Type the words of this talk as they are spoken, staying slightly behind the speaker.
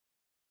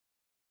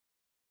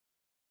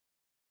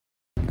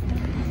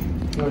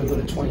I'm gonna go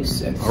to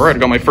 26. All right, I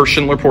got my first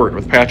Schindler port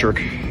with Patrick.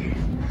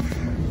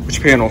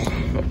 Which panel?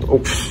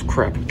 Oh,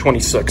 crap,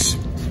 26.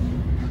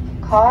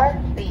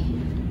 Car B.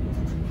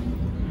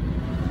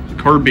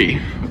 Car B,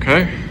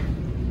 okay.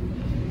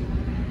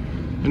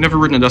 I've never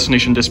ridden a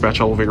destination dispatch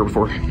elevator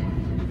before.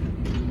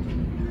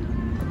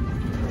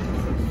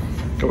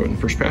 Go ahead and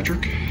first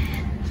Patrick.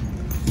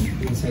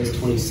 It says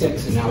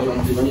 26, and now we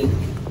don't do any.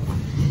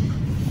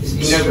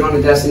 You've never been on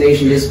a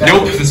destination dispatch?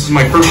 Nope, this is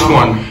my first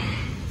one.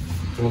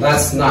 Well,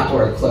 that's not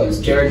door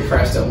closed. Jared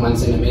pressed it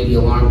once and it made the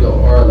alarm go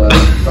or the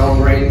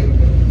phone ring.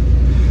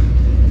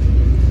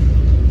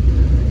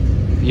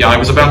 Yeah, I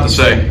was about to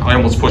say, I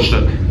almost pushed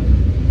it.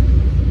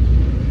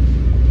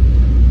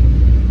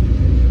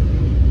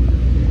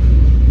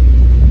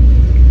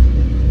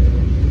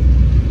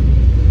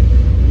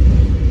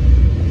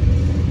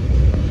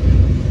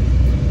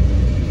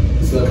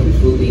 It's looking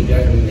completely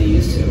different than they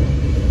used to.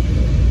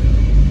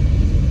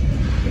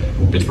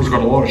 Pittsburgh's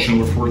got a lot of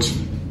Schindler ports,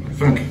 I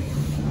think.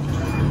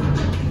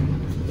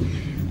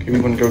 Okay, we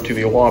want to go to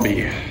the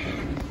lobby.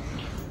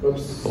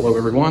 Oops. Hello,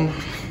 everyone.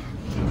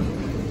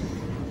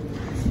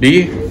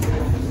 B.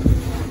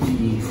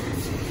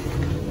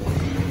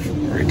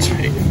 Alright,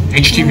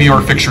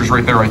 HTVR fixtures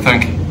right there, I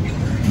think.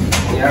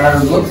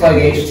 Yeah, it looks like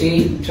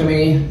HT to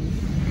me.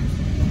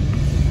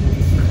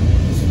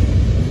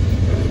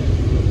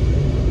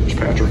 There's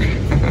Patrick.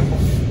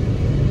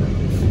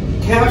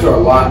 Cabs are a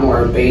lot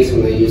more base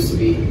than they used to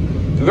be.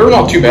 They're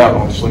not too bad,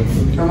 honestly.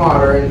 They're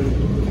modern.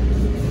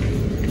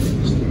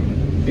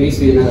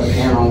 Basically another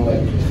panel, but...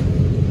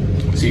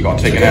 So you got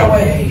taken out.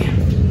 Away.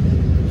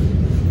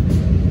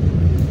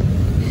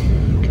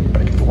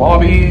 Back at the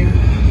lobby.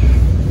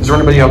 Is there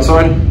anybody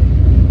outside?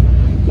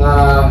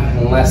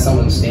 Unless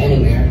someone's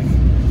standing there.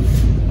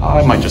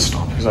 I might just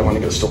stop because I want to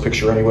get a still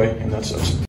picture anyway, and that's it.